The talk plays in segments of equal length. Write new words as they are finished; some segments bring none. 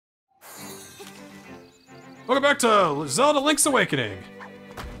Welcome back to Zelda Link's Awakening.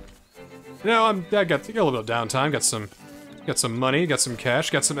 You know, I got a little bit of downtime, got some money, got some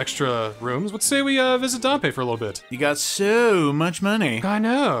cash, got some extra rooms. What say we visit Dampe for a little bit? You got so much money. I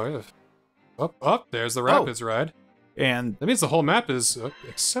know. Up, there's the Rapids ride. And that means the whole map is,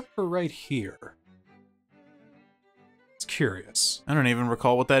 except for right here. It's curious. I don't even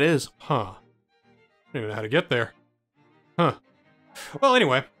recall what that is. Huh. I don't even know how to get there. Huh. Well,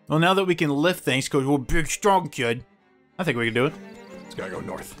 anyway. Well, now that we can lift things, because we're a big, strong kid, I think we can do it. Just gotta go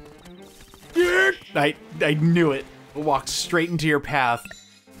north. I knew it. Walked straight into your path.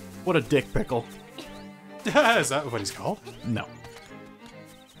 What a dick pickle. Is that what he's called? No.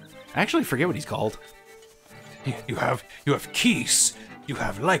 I actually forget what he's called. You have keys. You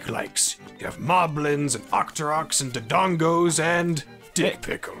have likes. You have moblins and octoroks and dodongos and dick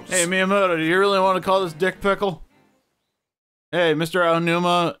pickles. Hey, Miyamoto, do you really want to call this dick pickle? Hey, Mr.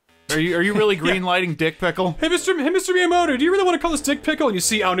 Aonuma, are you really green lighting dick pickle? Hey, Mr. Miyamoto, do you really want to call this dick pickle? And you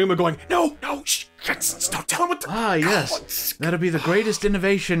see Aonuma going, no, shh, stop telling what the... Ah, yes. That'll be the greatest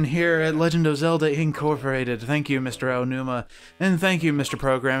innovation here at Legend of Zelda Incorporated. Thank you, Mr. Aonuma. And thank you, Mr.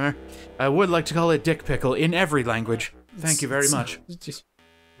 Programmer. I would like to call it dick pickle in every language. Thank you very much.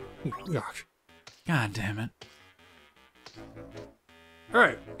 God damn it.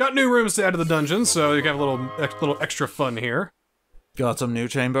 Alright, got new rooms to add to the dungeon, so you got a little extra fun here. Got some new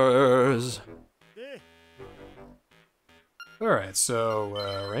chambers. Alright,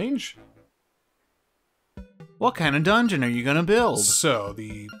 so, range? What kind of dungeon are you gonna build? So,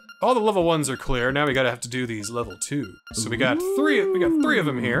 all the level 1s are clear, now we gotta have to do these level 2s. So we got three of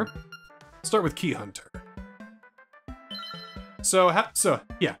them here. Start with Key Hunter. So,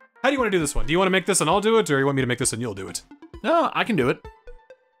 yeah. How do you want to do this one? Do you want to make this and I'll do it, or you want me to make this and you'll do it? No, I can do it.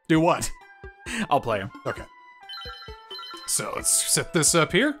 Do what? I'll play him. Okay. So let's set this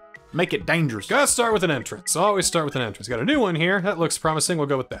up here. Make it dangerous. Gotta start with an entrance. Always start with an entrance. Got a new one here. That looks promising. We'll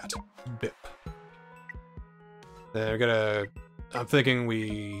go with that. Bip. Then I'm thinking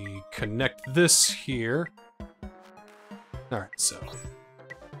we connect this here. Alright, so.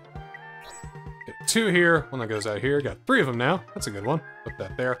 Get 2 here. One that goes out here. Got 3 of them now. That's a good one. Put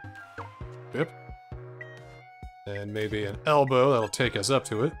that there. Bip. And maybe an elbow that'll take us up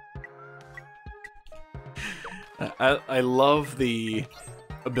to it. I love the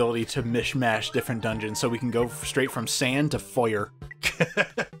ability to mishmash different dungeons so we can go straight from sand to foyer.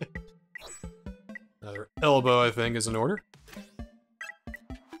 Another elbow, I think, is in order.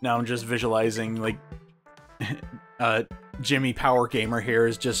 Now I'm just visualizing, like, Jimmy Power Gamer here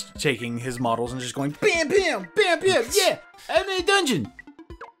is just taking his models and just going bam, bam, bam, bam, yeah, I'm in a dungeon.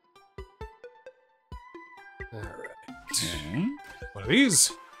 Alright. Okay. One of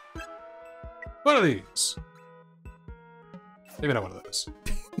these. One of these. Maybe not one of those.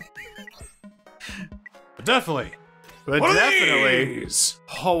 But definitely. But one definitely. Of these.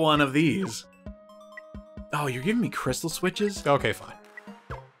 Oh, one of these. Oh, you're giving me crystal switches? Okay, fine.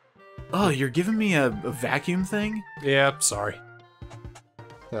 Oh, you're giving me a vacuum thing? Yeah, sorry.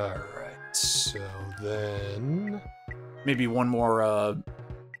 Alright, so then... Maybe one more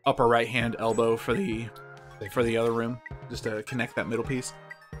upper right-hand elbow for the other room, just to connect that middle piece.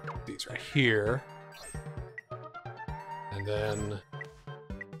 These right here. And then...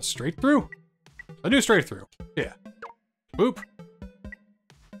 a straight through? A new straight through. Yeah. Boop.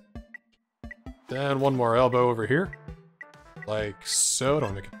 Then one more elbow over here. Like so.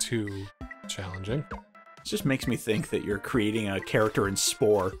 Don't make it too challenging. It just makes me think that you're creating a character in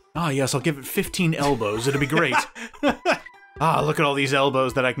Spore. Ah, yes, I'll give it 15 elbows. It'll be great. Ah, look at all these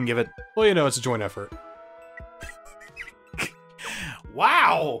elbows that I can give it. Well, you know, it's a joint effort.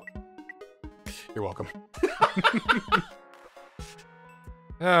 Wow! You're welcome.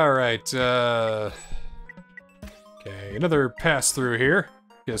 Alright, okay, another pass through here.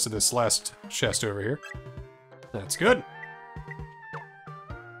 Get us to this last chest over here. That's good.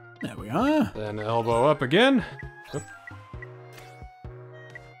 There we are. Then elbow up again. Oop.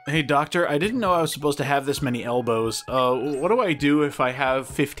 Hey, Doctor, I didn't know I was supposed to have this many elbows. What do I do if I have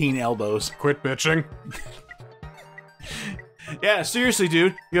 15 elbows? Quit bitching. Yeah, seriously,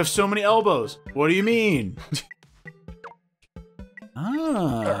 dude. You have so many elbows. What do you mean?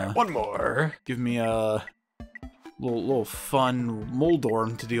 Alright, one more. Give me a little fun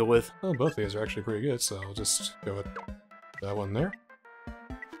Moldorm to deal with. Oh, both of these are actually pretty good, so I'll just go with that one there.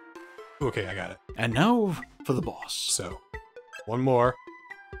 Okay, I got it. And now for the boss. So, one more.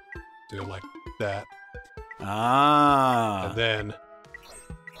 Do it like that. Ah. And then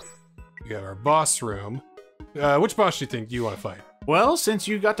we got our boss room. Which boss do you think you want to fight? Well, since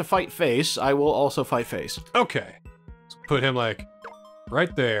you got to fight face, I will also fight face. Okay. So put him like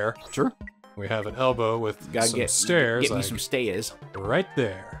right there. Sure. We have an elbow with Gotta some stairs. Get me some stairs. Right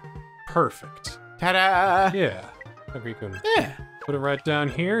there. Perfect. Ta-da! Yeah. Maybe you can Yeah. put it right down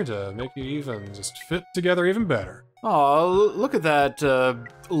here to make it even just fit together even better. Oh, look at that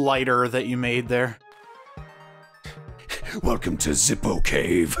lighter that you made there. Welcome to Zippo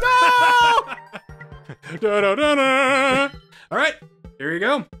Cave. No! Da-da-da-da! All right, here you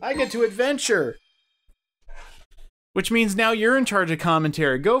go. I get to adventure. Which means now you're in charge of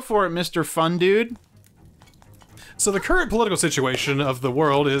commentary. Go for it, Mr. Fun Dude. So the current political situation of the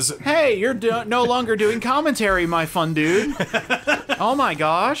world is... Hey, you're no longer doing commentary, my fun dude. Oh my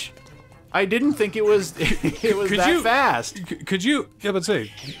gosh. I didn't think it was that fast. Could you... Yeah, but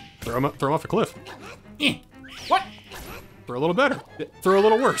say, throw him off a cliff. What? Throw a little better. Throw a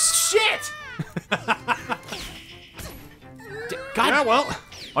little worse. Shit! God. Yeah, well...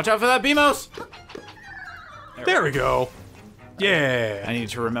 Watch out for that BMOS. There we go. Yeah. I need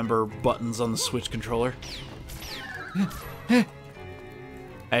to remember buttons on the Switch controller. I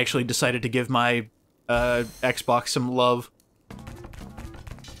actually decided to give my Xbox some love.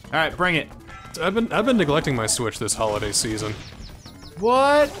 All right, bring it. I've been neglecting my Switch this holiday season.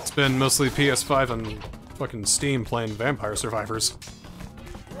 What? It's been mostly PS5 and fucking Steam playing Vampire Survivors.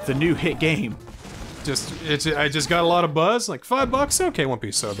 The new hit game. I just got a lot of buzz, like $5, okay, won't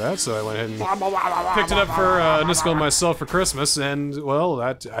be so bad, so I went ahead and picked it up for TheNSCL and myself for Christmas, and, well,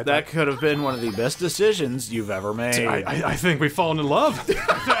 that could have been one of the best decisions you've ever made. I think we've fallen in love.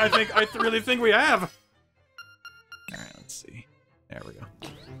 I really think we have. Alright, let's see. There we go.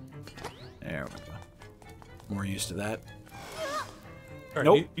 There we go. More used to that. All right,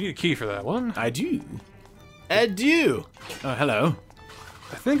 Nope. you need a key for that one. I do. I do. Oh, hello.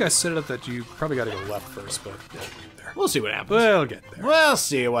 I think I set it up that you probably gotta go left first, but yeah, there. We'll see what happens. We'll get there. We'll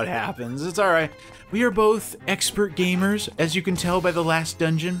see what happens. It's alright. We are both expert gamers, as you can tell by the last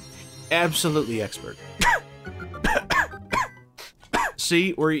dungeon. Absolutely expert.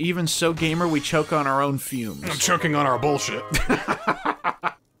 See, we're even so gamer we choke on our own fumes. I'm choking on our bullshit.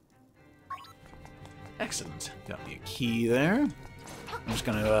 Excellent. Got me a key there. I'm just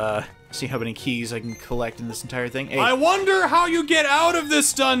gonna see how many keys I can collect in this entire thing. Hey, I wonder how you get out of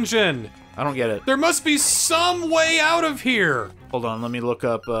this dungeon. I don't get it. There must be some way out of here. Hold on, let me look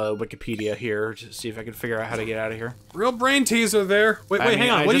up Wikipedia here to see if I can figure out how to get out of here. Real brain teaser there. Wait, I mean, hang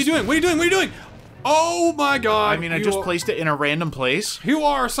on. What are you doing? What are you doing? What are you doing? Oh my god. I mean, I just placed it in a random place. You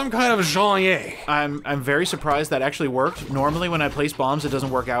are some kind of genre. I'm very surprised that actually worked. Normally when I place bombs, it doesn't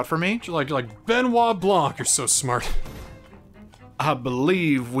work out for me. You're like Benoit Blanc. You're so smart. I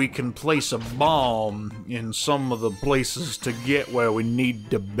believe we can place a bomb in some of the places to get where we need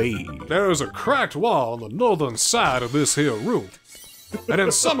to be. There is a cracked wall on the northern side of this here room. And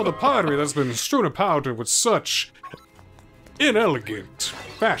in some of the pottery that's been strewn about with such inelegant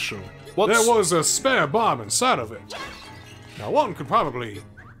fashion, there was a spare bomb inside of it. Now one could probably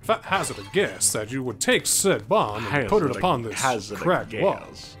hazard a guess that you would take said bomb and put it upon this cracked wall.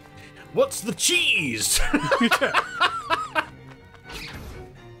 What's the cheese?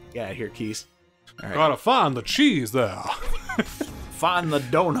 Yeah, I hear keys. All right. Gotta find the cheese there. Find the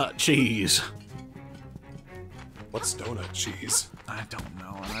donut cheese. What's donut cheese? I don't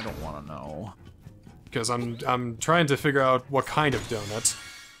know, and I don't want to know. Because I'm trying to figure out what kind of donut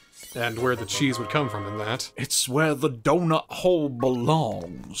and where the cheese would come from in that. It's where the donut hole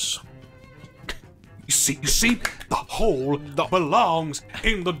belongs. You see, the hole belongs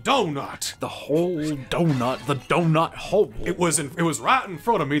in the donut. The whole donut, the donut hole. It was right in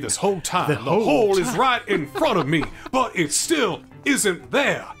front of me this whole time. The hole is right in front of me, but it still isn't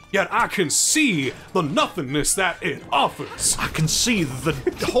there. Yet I can see the nothingness that it offers. I can see the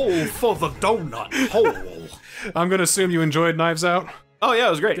hole for the donut hole. I'm gonna assume you enjoyed Knives Out. Oh yeah,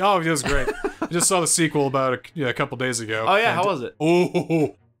 it was great. Oh, it was great. I just saw the sequel about a couple days ago. Oh yeah, how was it?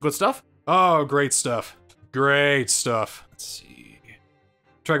 Oh, good stuff? Oh, great stuff. Great stuff. Let's see.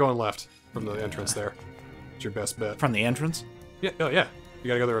 Try going left from the entrance there. It's your best bet. From the entrance? Yeah, oh yeah. You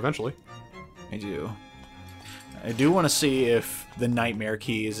gotta go there eventually. I do. I do want to see if the nightmare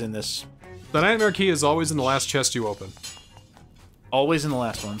key is in this. The nightmare key is always in the last chest you open. Always in the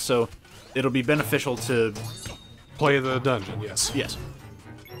last one, so it'll be beneficial to play the dungeon, yes. Yes.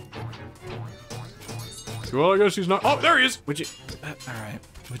 Well, I guess she's not. Oh, there he is! Would you... alright.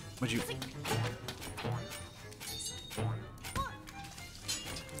 Would you...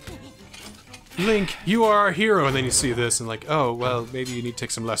 Link, you are our hero, and then you see this and like, oh, well, maybe you need to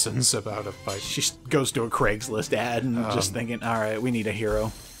take some lessons about a fight. She goes to a Craigslist ad and just thinking, alright, we need a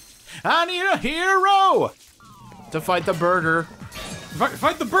hero. I need a hero! To fight the burger.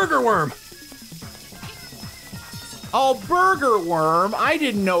 Fight the burger worm! Oh, Burger Worm! I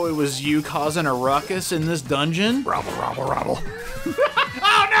didn't know it was you causing a ruckus in this dungeon. Robble, robble, robble.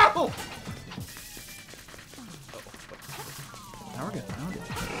 Oh no! Now we're good.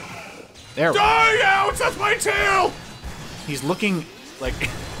 There we go. Die out! That's my tail! He's looking like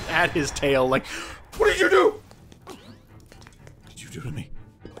at his tail, like, What did you do? what did you do to me?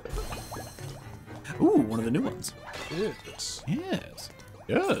 Ooh, one of the new ones. Yes. Yes.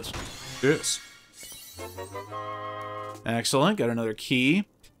 Yes. Yes. Excellent. Got another key.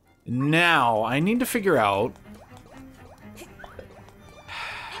 Now I need to figure out. You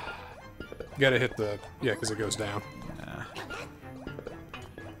gotta hit the... Yeah, because it goes down.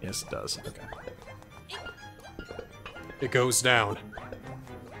 Yes, it does. Okay. It goes down.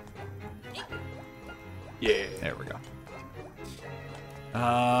 Yeah. There we go.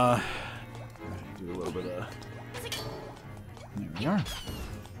 Do a little bit of. There we are.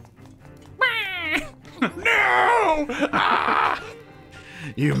 No! Ah!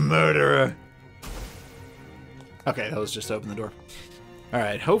 You murderer! Okay, that was just to open the door.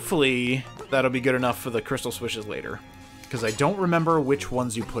 Alright, hopefully that'll be good enough for the crystal switches later. Because I don't remember which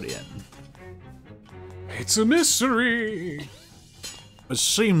ones you put in. It's a mystery. It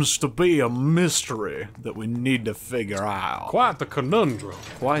seems to be a mystery that we need to figure out. Quite the conundrum.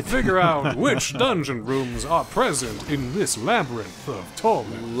 Quite Figure out which dungeon rooms are present in this labyrinth of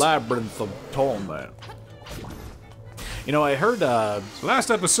torment. Labyrinth of torment. You know, I heard,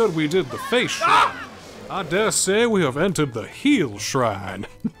 Last episode we did the face shrine. I dare say we have entered the heel shrine.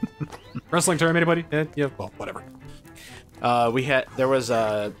 Wrestling term, anybody? Yeah, well, whatever. there was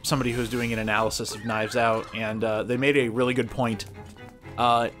somebody who was doing an analysis of Knives Out, and they made a really good point.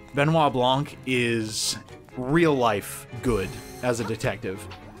 Benoit Blanc is real life good as a detective.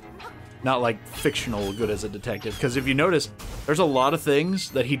 Not like fictional good as a detective. Because if you notice, there's a lot of things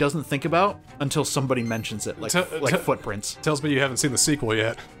that he doesn't think about until somebody mentions it, like footprints. Tells me you haven't seen the sequel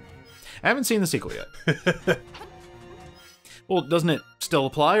yet. I haven't seen the sequel yet. Well, doesn't it still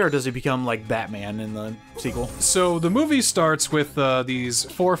apply, or does he become like Batman in the sequel? So the movie starts with these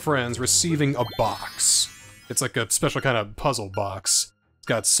four friends receiving a box. It's like a special kind of puzzle box. It's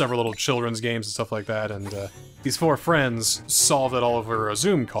got several little children's games and stuff like that, and these four friends solve it all over a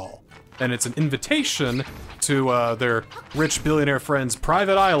Zoom call. And it's an invitation to their rich billionaire friend's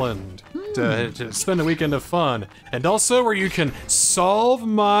private island to spend a weekend of fun. And also where you can solve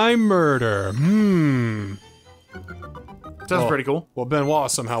my murder. Sounds pretty cool. Well, Benoit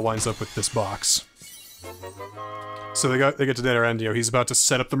somehow winds up with this box. So they get to dinner, and he's about to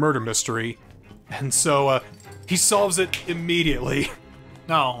set up the murder mystery, and so he solves it immediately.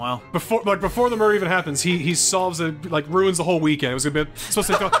 Oh well. Before the murder even happens, he solves it, like ruins the whole weekend. It was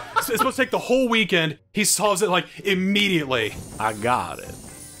it's supposed to take the whole weekend. He solves it like immediately. I got it.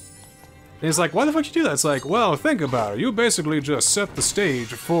 And he's like, why the fuck you do that? It's like, well, think about it. You basically just set the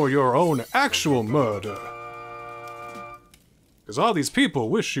stage for your own actual murder. Because all these people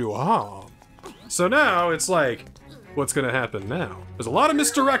wish you harm. So now it's like, what's gonna happen now? There's a lot of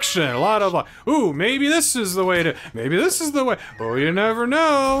misdirection, a lot of like, ooh, maybe this is the way to, maybe this is the way. Oh, you never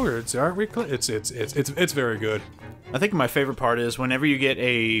know. It's very good. I think my favorite part is whenever you get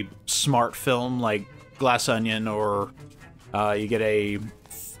a smart film like Glass Onion, or you get a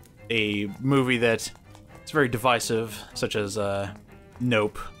movie that it's very divisive, such as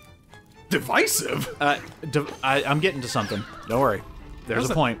Nope. Divisive? I'm getting to something. Don't worry. There's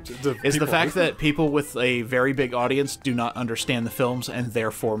a point. Is the fact that people with a very big audience do not understand the films and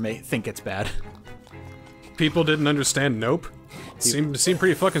therefore may think it's bad. People didn't understand Nope? Seemed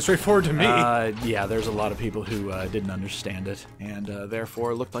pretty fucking straightforward to me. Yeah, there's a lot of people who didn't understand it and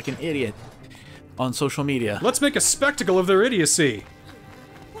therefore looked like an idiot on social media. Let's make a spectacle of their idiocy.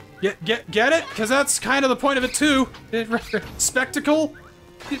 Get it? Because that's kind of the point of it too. Spectacle?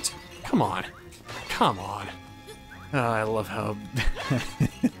 Come on. Come on. I love how...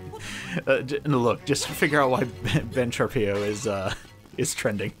 look, just figure out why Ben Sharpio is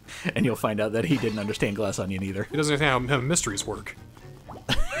trending, and you'll find out that he didn't understand Glass Onion either. He doesn't understand how mysteries work.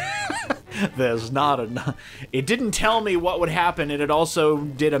 There's not enough... It didn't tell me what would happen, and it also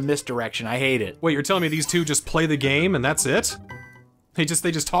did a misdirection. I hate it. Wait, you're telling me these two just play the game and that's it? They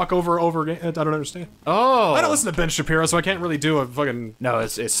just talk over again? I don't understand. Oh. I don't listen to Ben Shapiro, so I can't really do a fucking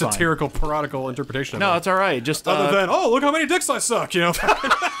it's satirical, parodical interpretation of it. No, it's all right. Just other than, oh, look how many dicks I suck, you know?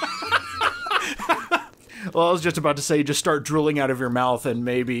 Well, I was just about to say, just start drooling out of your mouth and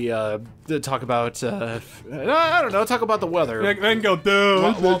maybe talk about, I don't know, talk about the weather. Then go,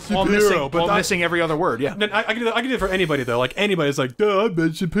 duh, while missing every other word, yeah. I can do it for anybody, though. Like, anybody's like, duh, I'm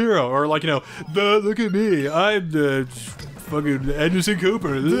Ben Shapiro. Or like, duh, look at me, I'm fucking Anderson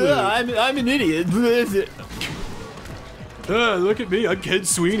Cooper. I'm an idiot. Look at me, I'm Ken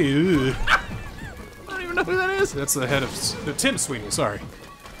Sweeney. Ugh. I don't even know who that is. That's the head of Tim Sweeney. Sorry,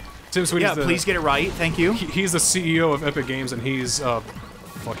 Tim Sweeney. Yeah, please get it right. Thank you. He's the CEO of Epic Games, and he's a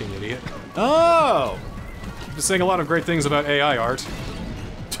fucking idiot. Oh. Just saying a lot of great things about AI art.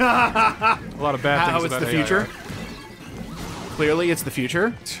 A lot of bad things How it's about the AI future? art. Clearly, it's the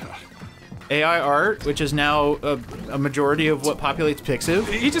future. AI art, which is now a majority of what populates Pixiv.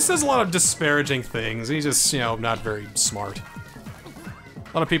 He just says a lot of disparaging things. He's just, you know, not very smart.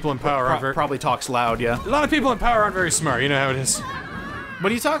 A lot of people in power aren't very... Probably talks loud, yeah. A lot of people in power aren't very smart, you know how it is. What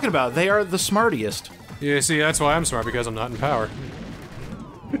are you talking about? They are the smartiest. Yeah, see, that's why I'm smart, because I'm not in power.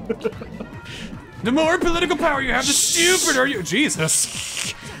 The more political power you have, the stupider you...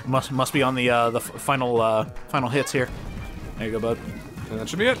 Jesus. Must be on the final hits here. There you go, bud. And that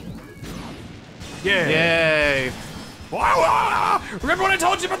should be it. Yeah. Yay! Wow! Remember when I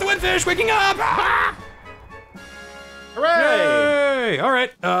told you about the windfish waking up? Hooray! Yay! All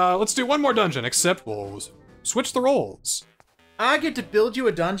right, let's do one more dungeon. Except we'll switch the roles. I get to build you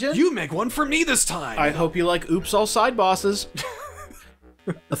a dungeon? You make one for me this time. I hope you like Oops All Side Bosses.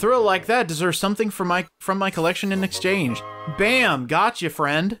 A thrill like that deserves something from my collection in exchange. Bam! Gotcha,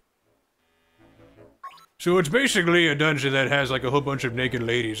 friend. So it's basically a dungeon that has like a whole bunch of naked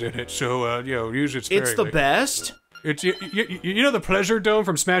ladies in it. So you know, usually it's very, It's the best. It's you know the Pleasure Dome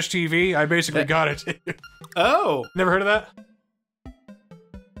from Smash TV? I basically got it. Oh, Never heard of that?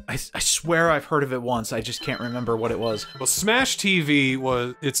 I swear I've heard of it once. I just can't remember what it was. Well, Smash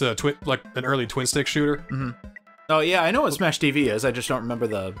TV it's a like an early twin stick shooter. Mm-hmm. Oh yeah, I know what Smash TV is. I just don't remember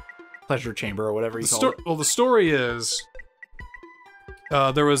the pleasure chamber or whatever you call it. Well, the story is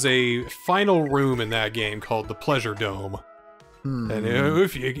there was a final room in that game called the Pleasure Dome. And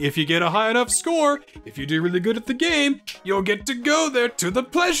if you get a high enough score, if you do really good at the game, you'll get to go there to the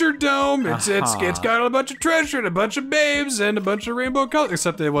Pleasure Dome. It's got a bunch of treasure and a bunch of babes and a bunch of rainbow colors.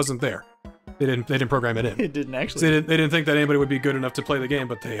 Except it wasn't there. They didn't program it in. It didn't actually. They didn't think that anybody would be good enough to play the game,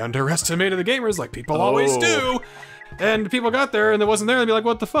 but they underestimated the gamers like people always do. And people got there and it wasn't there. They'd be like,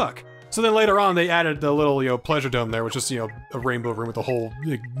 what the fuck? So then later on, they added the little, Pleasure Dome there, which is, a rainbow room with a whole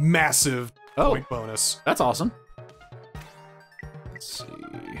massive point bonus. That's awesome. Let's see.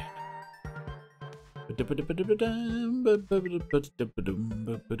 Let's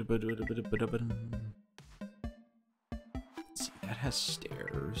see, that has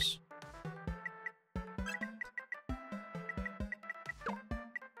stairs.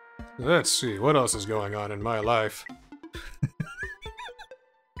 Let's see, what else is going on in my life?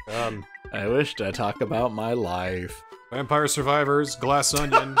 I wish to talk about my life. Vampire Survivors, Glass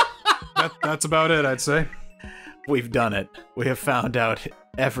Onion. That's about it, I'd say. We've done it. We have found out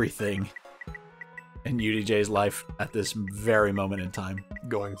everything in UDJ's life at this very moment in time.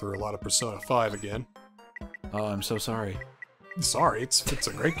 Going through a lot of Persona 5 again. Oh, I'm so sorry. Sorry, it's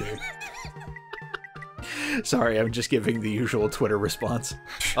a great game. Sorry, I'm just giving the usual Twitter response.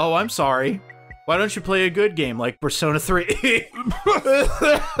 Oh, I'm sorry. Why don't you play a good game like Persona 3?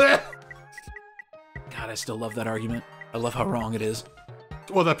 God, I still love that argument. I love how wrong it is.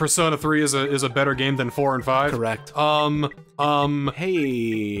 Well, that Persona 3 is a better game than 4 and 5? Correct.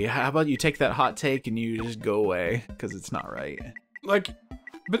 Hey, how about you take that hot take and you just go away, because it's not right. Like,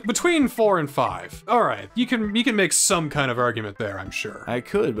 between 4 and 5, alright, you can make some kind of argument there, I'm sure. I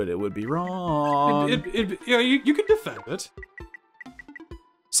could, but it would be wrong. You can defend it.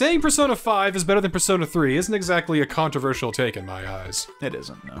 Saying Persona 5 is better than Persona 3 isn't exactly a controversial take in my eyes. It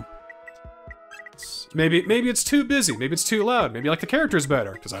isn't, no. Maybe it's too busy, maybe it's too loud, maybe you like the characters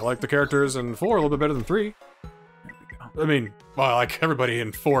better, because I like the characters in 4 a little bit better than 3. There we go. I mean, well, I like everybody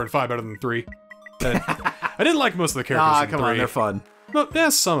in 4 and 5 better than 3. I didn't like most of the characters in 3. Come on, they're fun. No, yeah,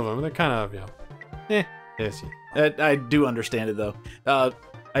 some of them, they're kind of, yes. I do understand it, though.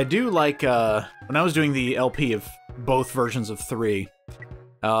 I do like, when I was doing the LP of both versions of 3,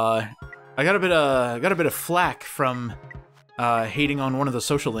 I got a bit of flack from hating on one of the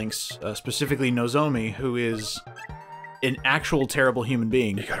social links, specifically Nozomi, who is an actual terrible human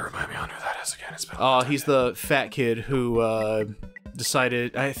being. You gotta remind me on who that is again. It's been a long time. He's the fat kid who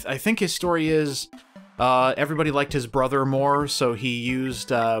decided. I think his story is everybody liked his brother more, so he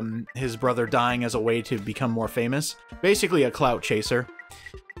used his brother dying as a way to become more famous. Basically, a clout chaser.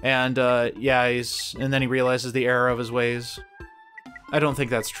 And and then he realizes the error of his ways. I don't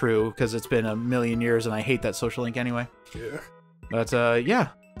think that's true, because it's been a million years and I hate that social link anyway. Yeah. But, yeah.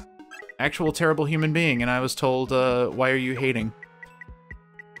 Actual terrible human being, and I was told, why are you hating?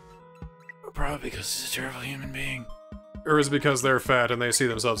 Probably because he's a terrible human being. Or is it because they're fat and they see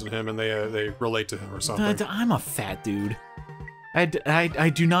themselves in him and they relate to him or something? I'm a fat dude. I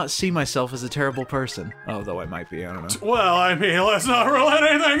do not see myself as a terrible person. Although I might be, I don't know. Well, I mean, let's not rule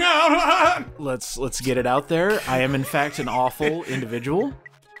anything out. Let's get it out there. I am in fact an awful individual.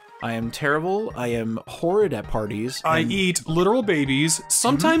 I am terrible. I am horrid at parties. I eat literal babies,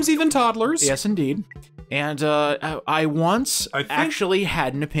 sometimes even toddlers. Yes, indeed. And I once actually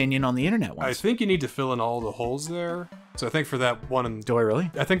had an opinion on the internet once. I think you need to fill in all the holes there. So I think for that one in... Do I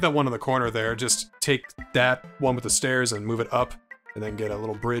really? I think that one in the corner there, just take that one with the stairs and move it up, and then get a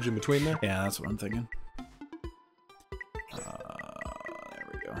little bridge in between there. Yeah, that's what I'm thinking. There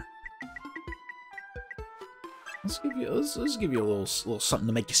we go. Let's give you a little something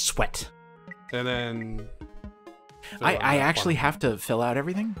to make you sweat. And then... I actually have to fill out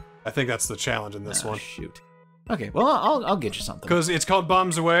everything? I think that's the challenge in this one. Shoot. Okay, well, I'll get you something. Because it's called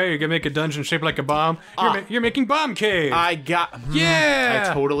Bombs Away. You're gonna make a dungeon shaped like a bomb. You're making Bomb Cave. I got... Yeah!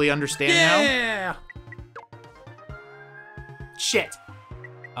 I totally understand now. Yeah! Shit.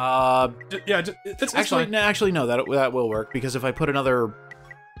 Yeah, it's actually, no, that will work, because if I put another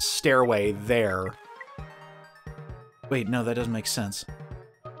stairway there... Wait, no, that doesn't make sense.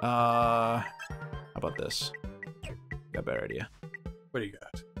 How about this? Got a better idea. What do you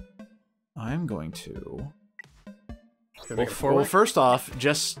got? I'm going to... Well, first off,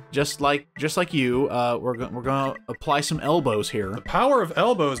 just like you, we're gonna apply some elbows here. The power of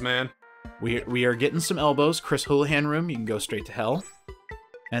elbows, man. We are getting some elbows. Chris Houlihan room. You can go straight to hell.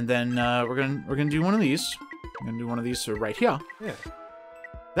 And then we're gonna do one of these. I'm gonna do one of these right here. Yeah.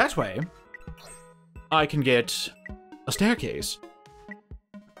 That way, I can get a staircase.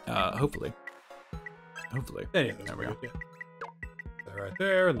 Hopefully. Yeah, there we go. Yeah. They're right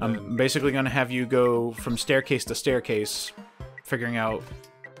there. And then... I'm basically gonna have you go from staircase to staircase, figuring out,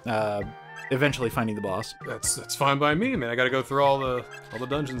 eventually finding the boss. That's fine by me, man. I gotta go through all the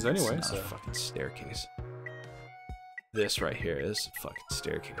dungeons anyway. It's not a fucking staircase. This right here is a fucking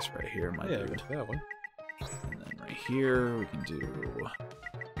staircase right here, my dude. That one. And then right here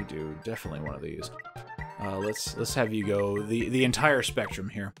we do definitely one of these. Let's have you go the entire spectrum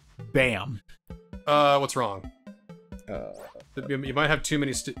here. Bam. What's wrong? You might have too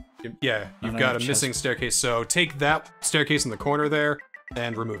many. Yeah, you've got a missing staircase. So take that staircase in the corner there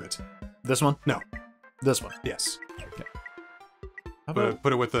and remove it. This one? No. This one. Yes. Okay.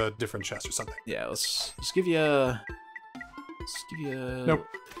 Put it with a different chest or something. Yeah. Let's give you a. Nope.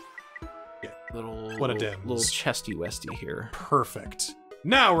 Yeah. Little. What a dim. Little chesty westy here. Perfect.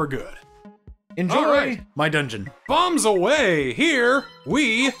 Now we're good. Enjoy my dungeon. Bombs away! Here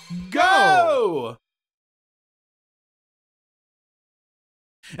we go!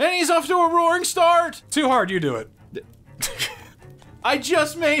 And he's off to a roaring start! Too hard, you do it. I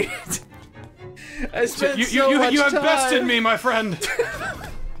just made it! I spent you have bested me, my friend!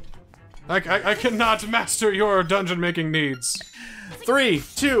 I cannot master your dungeon-making needs. 3,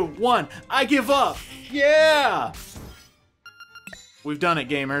 2, 1, I give up! Yeah! We've done it,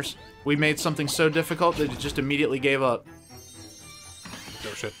 gamers. We made something so difficult that it just immediately gave up.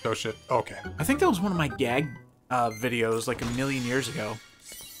 No shit. Okay. I think that was one of my gag videos like a million years ago.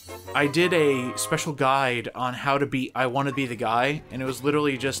 I did a special guide on how to beat I Want to Be the Guy, and it was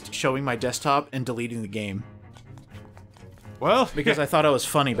literally just showing my desktop and deleting the game. Well, because I thought I was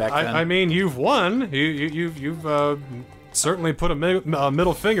funny back then. I mean, you've won. You've certainly put a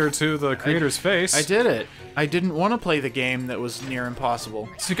middle finger to the creator's face. I did it. I didn't want to play the game that was near impossible.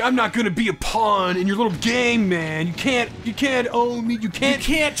 It's like, I'm not gonna be a pawn in your little game, man. You can't own me. You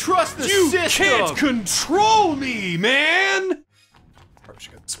can't trust the system. You can't control me, man. Probably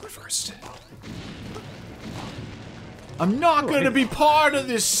should get this one first. I'm not gonna be part of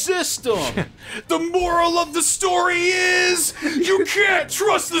this system. The moral of the story is, you can't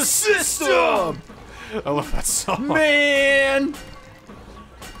trust the system. I love that song. Man!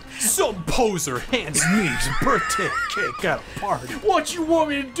 Some poser hands me his birthday cake at a party. What you want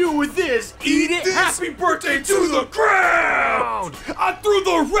me to do with this? Eat it? Happy birthday to the ground! I threw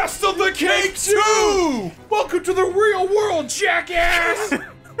the rest of the cake too! Welcome to the real world, jackass!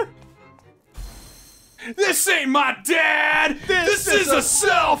 This ain't my dad! This is a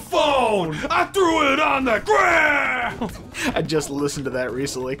cell phone! I threw it on the ground! I just listened to that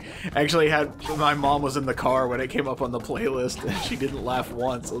recently. Actually, my mom was in the car when it came up on the playlist, and she didn't laugh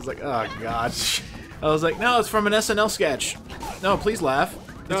once. I was like, oh god. I was like, no, it's from an SNL sketch. No, please laugh.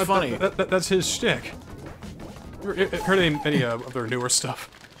 It's funny. That's his shtick. Heard any of their newer stuff?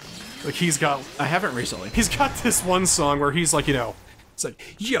 Like, he's got... I haven't recently. He's got this one song where he's like, you know, It's like,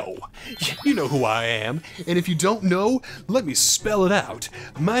 yo, you know who I am, and if you don't know, let me spell it out.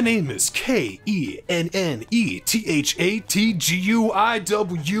 My name is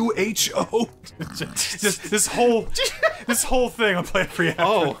KENNETHATGUIWHO. this whole thing I'll play for you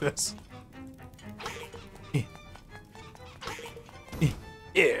after this.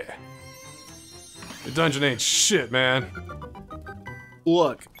 Yeah. The dungeon ain't shit, man.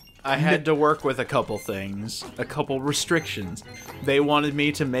 Look, I had to work with a couple things, a couple restrictions. They wanted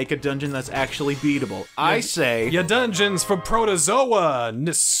me to make a dungeon that's actually beatable. I say... Your dungeon's for Protozoa,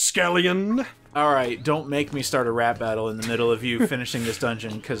 TheNSCL. Alright, don't make me start a rap battle in the middle of you finishing this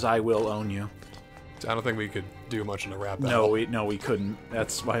dungeon, because I will own you. I don't think we could do much in a rap battle. No, we couldn't.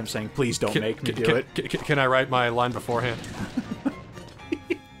 That's why I'm saying, please don't make me do it. Can I write my line beforehand?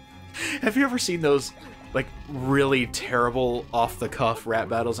 Have you ever seen those, like, really terrible off-the-cuff rap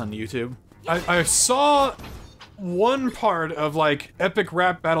battles on YouTube? I saw one part of, like, epic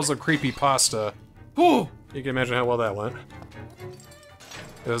rap battles of creepypasta. Whew! You can imagine how well that went.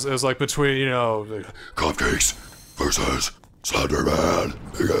 It was like between, you know... Cupcakes versus Slenderman.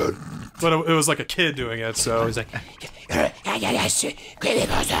 But it was like a kid doing it, so he's like...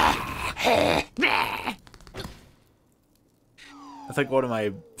 I think one of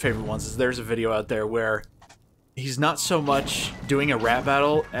my favorite ones is there's a video out there where he's not so much doing a rap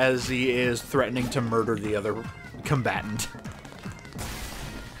battle as he is threatening to murder the other combatant.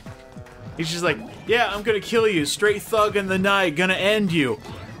 He's just like, yeah, I'm gonna kill you, straight thug in the night, gonna end you.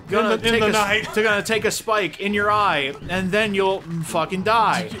 Gonna take a spike in your eye, and then you'll fucking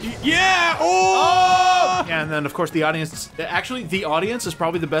die. Yeah! Oh! And then, of course, the audience... Actually, the audience is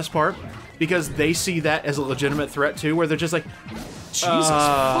probably the best part, because they see that as a legitimate threat, too, where they're just like... Jesus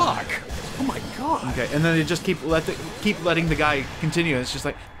fuck! Oh my god! Okay, and then they just keep letting the guy continue. It's just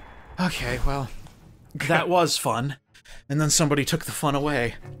like, okay, well, that was fun. And then somebody took the fun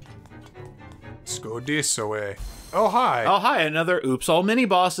away. Let's go this way. Oh, hi. Oh, hi, another Oops All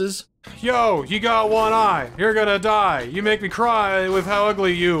Mini-Bosses. Yo, you got one eye. You're gonna die. You make me cry with how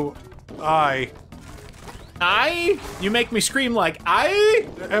ugly you... I... You make me scream like, I?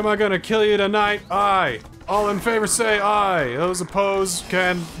 Am I gonna kill you tonight? I. All in favor say aye. Those opposed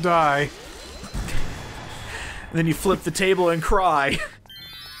can die. And then you flip the table and cry.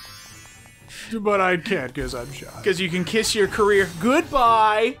 But I can't because I'm shy. Because you can kiss your career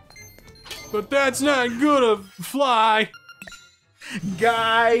goodbye. But that's not gonna fly.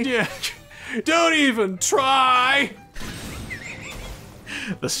 Guy. Yeah. Don't even try.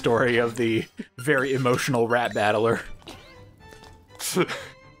 The story of the very emotional rap battler.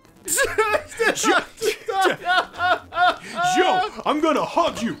 Yo, I'm gonna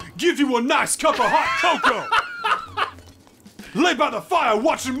hug you, give you a nice cup of hot cocoa. Lay by the fire,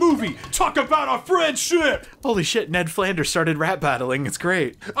 watch a movie, talk about our friendship. Holy shit, Ned Flanders started rap battling. It's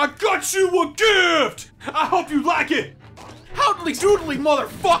great. I got you a gift. I hope you like it. Howdly doodly,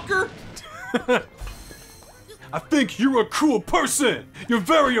 motherfucker. I think you're a cool person. You're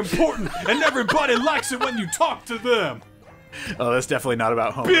very important, and everybody likes it when you talk to them. Oh, that's definitely not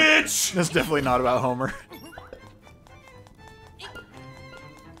about Homer. Bitch! That's definitely not about Homer.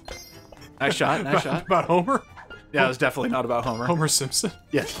 Nice shot, nice shot. About Homer? Yeah, it was definitely not about Homer. Homer Simpson?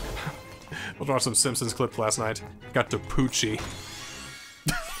 Yes. We'll draw some Simpsons clip last night. Got to Poochie.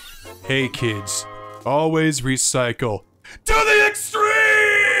 Hey kids, always recycle. To the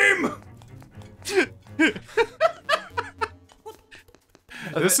extreme!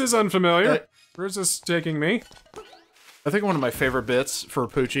 This is unfamiliar. Where's this taking me? I think one of my favorite bits for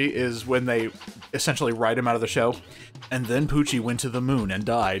Poochie is when they essentially write him out of the show, and then Poochie went to the moon and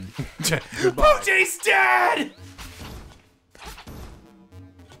died. Poochie's dead!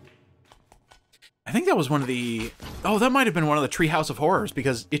 I think that was one of the... Oh, that might have been one of the Treehouse of Horrors,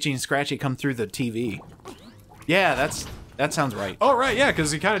 because Itchy and Scratchy come through the TV. Yeah, that sounds right. Oh, right, yeah,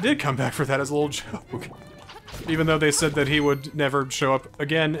 because he kind of did come back for that as a little joke. Even though they said that he would never show up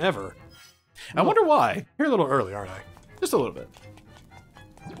again, ever. I wonder why. You're a little early, aren't I? Just a little bit.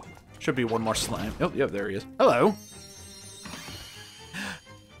 Should be one more slime. Oh, yep, there he is. Hello.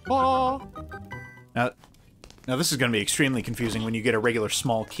 Oh. Now this is going to be extremely confusing when you get a regular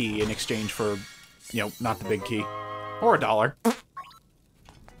small key in exchange for, you know, not the big key. Or $1.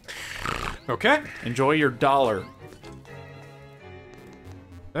 Okay. Enjoy your $1.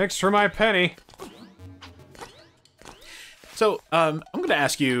 Thanks for my penny. So, I'm going to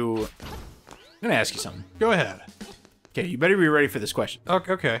ask you something. Go ahead. Okay, you better be ready for this question.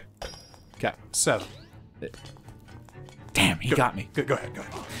 Okay. Okay. 7. Damn, he got me. Go ahead.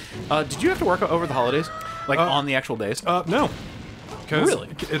 Did you have to work over the holidays? Like, on the actual days? No. Really?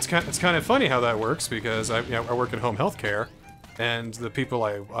 It's kind of funny how that works, because I work in home health care, and the people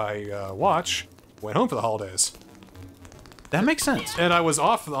I watch went home for the holidays. That makes sense. And I was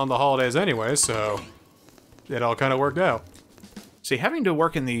off on the holidays anyway, so it all kind of worked out. See, having to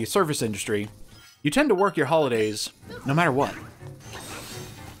work in the service industry, you tend to work your holidays no matter what.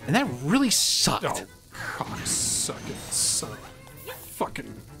 And that really sucked. Oh, cocksucking son of a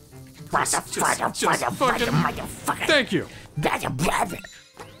fucking... Thank you.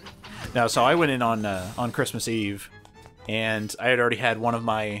 No, so I went in on Christmas Eve, and I had already had one of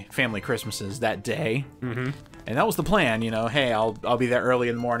my family Christmases that day. Mm-hmm. And that was the plan, you know. Hey, I'll be there early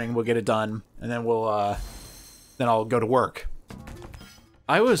in the morning. We'll get it done, and then I'll go to work.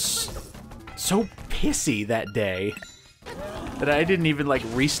 I was so pissy that day that I didn't even like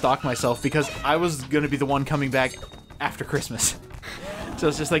restock myself because I was gonna be the one coming back after Christmas. So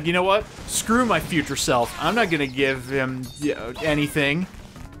it's just like, you know what? Screw my future self. I'm not gonna give him anything.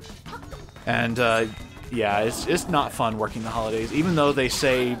 And yeah, it's not fun working the holidays. Even though they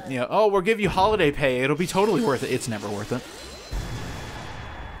say, you know, oh, we'll give you holiday pay. It'll be totally worth it. It's never worth it.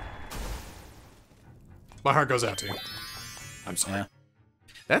 My heart goes out to you. I'm sorry. Yeah.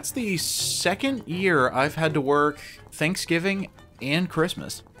 That's the second year I've had to work Thanksgiving and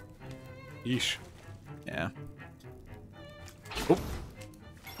Christmas. Yeesh. Yeah. Oh.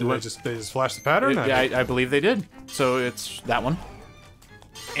 Did they just flash the pattern? Yeah, I believe they did. So it's that one.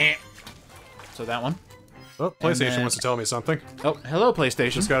 So that one. Oh, PlayStation wants to tell me something. Oh, hello,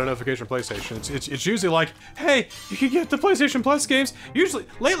 PlayStation. Just got a notification from PlayStation. It's usually like, hey, you can get the PlayStation Plus games. Usually,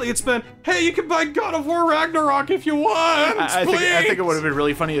 lately it's been, hey, you can buy God of War Ragnarok if you want, I think it would have been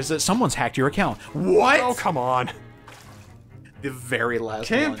really funny is that someone's hacked your account. What? Oh, come on. The very last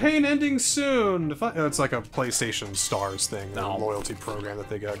Campaign ending soon. It's like a PlayStation Stars thing, No. a loyalty program that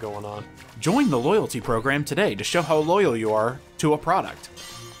they got going on. Join the loyalty program today to show how loyal you are to a product.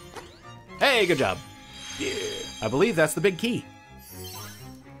 Hey, good job. Yeah. I believe that's the big key.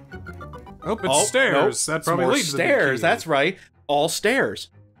 Oh, it's stairs. Nope. That probably More leads to the big stairs. key. That's right. All stairs.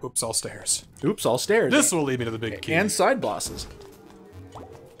 Oops, all stairs. Oops, all stairs. This will lead me to the big key. And side bosses.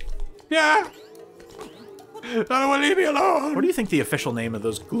 Yeah. I don't want to leave me alone. What do you think the official name of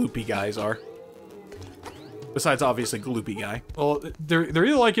those gloopy guys are? Besides, obviously, gloopy guy. Well, they're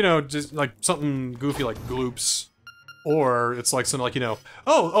either like, you know, just like something goofy like gloops, or it's like something like, you know,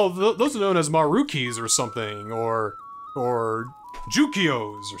 those are known as Marukis or something, or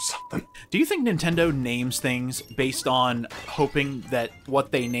Jukios or something. Do you think Nintendo names things based on hoping that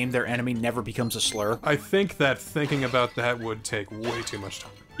what they name their enemy never becomes a slur? I think that thinking about that would take way too much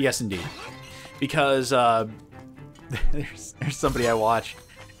time. Yes, indeed. Because there's somebody I watch,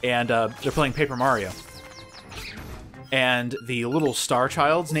 and they're playing Paper Mario. And the little star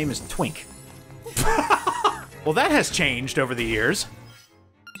child's name is Twink. Well, that has changed over the years.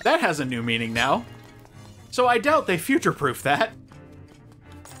 That has a new meaning now. So I doubt they future-proof that.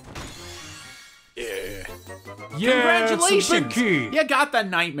 Yeah. Congratulations! It's a big key. You got the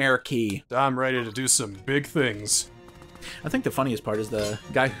nightmare key. I'm ready to do some big things. I think the funniest part is the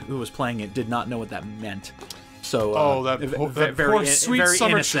guy who was playing it did not know what that meant. So, that poor sweet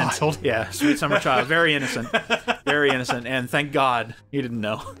summer innocent. child. Yeah, sweet summer child. Very innocent. Very innocent. And thank God he didn't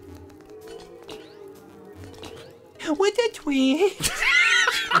know. What's a twink?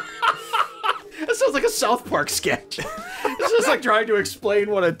 That sounds like a South Park sketch. It's just like trying to explain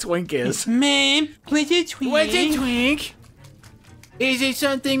what a twink is. Ma'am, what's a twink? What's a twink? Is it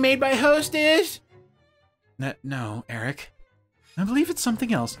something made by Hostess? No, Eric. I believe it's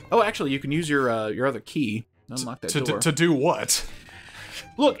something else. Oh, actually, you can use your other key. Unlock that door. To do what?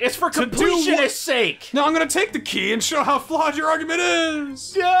 Look, it's for completionist's sake! No, I'm gonna take the key and show how flawed your argument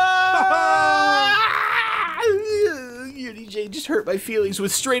is! UDJ just hurt my feelings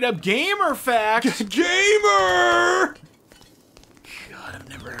with straight up gamer facts! Gamer! God, I've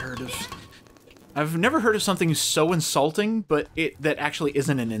never heard of something so insulting, but that actually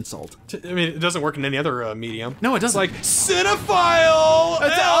isn't an insult. I mean, it doesn't work in any other medium. No, it doesn't. It's like, cinephile! Oh, you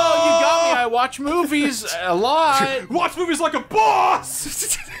got me! I watch movies a lot! Watch movies like a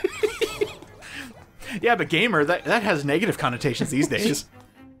boss! Yeah, but gamer, that has negative connotations these days.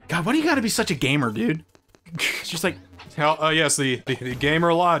 God, why do you gotta be such a gamer, dude? It's just like... yes, the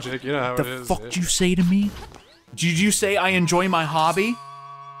gamer logic, you know how it is. The fuck did you say to me? Did you say I enjoy my hobby?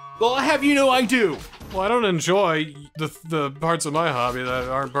 Well, I'll have you know I do. Well, I don't enjoy the parts of my hobby that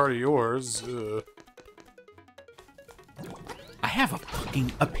aren't part of yours. I have a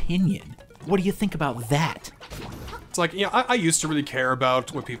fucking opinion. What do you think about that? It's like, you know, I used to really care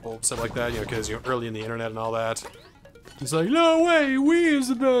about what people said like that, you know, because, you know, early in the internet and all that. It's like, no way, Wii is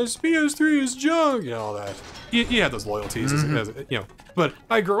the best, PS3 is junk, you know, all that. You had those loyalties, as, you know. But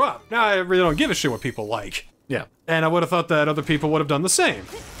I grew up. Now I really don't give a shit what people like. Yeah. And I would have thought that other people would have done the same.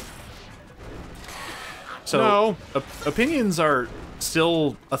 So, No. Opinions are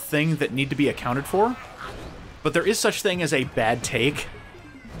still a thing that need to be accounted for, but there is such thing as a bad take.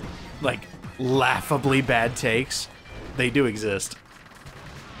 Like, laughably bad takes. They do exist.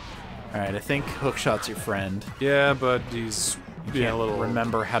 Alright, I think Hookshot's your friend. Yeah, but he's being a little...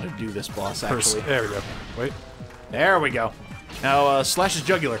 remember how to do this boss, actually. There we go. Wait. There we go. Now, slash his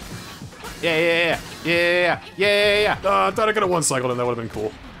jugular. Yeah. I thought I could have one-cycled and that would have been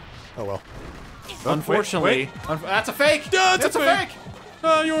cool. Oh well. Oh, Unfortunately... wait. That's a fake! That's a fake!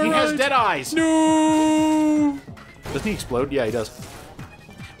 Oh, you're He right. has dead eyes! No! Doesn't he explode? Yeah, he does.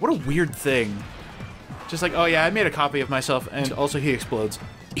 What a weird thing. Just like, oh yeah, I made a copy of myself, and also he explodes.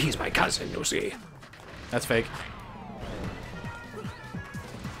 He's my cousin, you see. That's fake.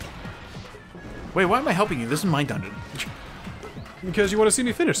 Wait, why am I helping you? This is my dungeon. Because you want to see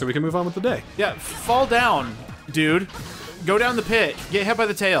me finish so we can move on with the day. Yeah, fall down, dude. Go down the pit. Get hit by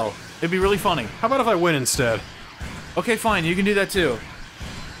the tail. It'd be really funny. How about if I win instead? Okay, fine. You can do that too.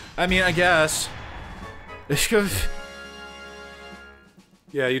 I mean, I guess.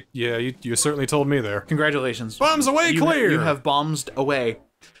 Yeah, you certainly told me there. Congratulations. Bombs away, clear! You have bombs away.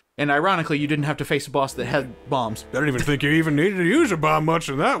 And ironically, you didn't have to face a boss that had bombs. I don't even think you even needed to use a bomb much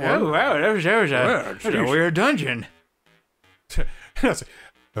in that one. Oh, wow, that was a weird dungeon.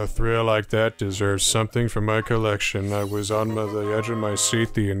 A thrill like that deserves something from my collection. I was on the edge of my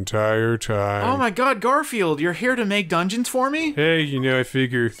seat the entire time. Oh my god, Garfield, you're here to make dungeons for me? Hey, you know, I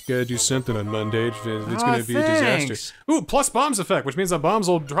figure gotta do something on Monday. It's gonna be a disaster. Ooh, plus bombs effect, which means that bombs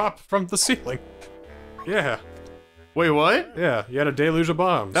will drop from the ceiling. Yeah. Wait, what? Yeah, you had a deluge of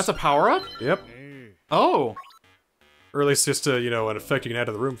bombs. That's a power-up? Yep. Oh. Or at least just you know, an effect you can add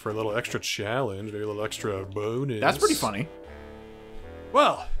to the room for a little extra challenge, maybe a little extra bonus. That's pretty funny.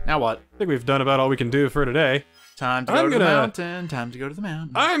 Well, now what? I think we've done about all we can do for today. Time to go to the mountain. Time to go to the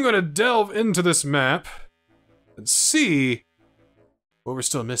mountain. I'm gonna delve into this map and see what we're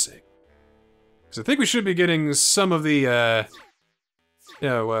still missing. Because I think we should be getting some of the,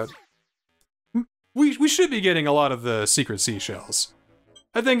 we should be getting a lot of the secret seashells.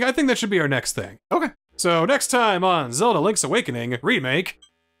 I think that should be our next thing. Okay. So next time on Zelda Link's Awakening Remake,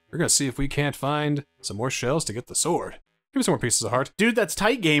 we're gonna see if we can't find some more shells to get the sword. Give me some more pieces of heart. Dude, that's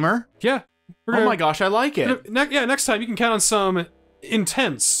tight, gamer. Yeah. Oh my gosh, I like it. Yeah, next time you can count on some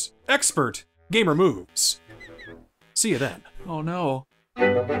intense, expert gamer moves. See you then. Oh no.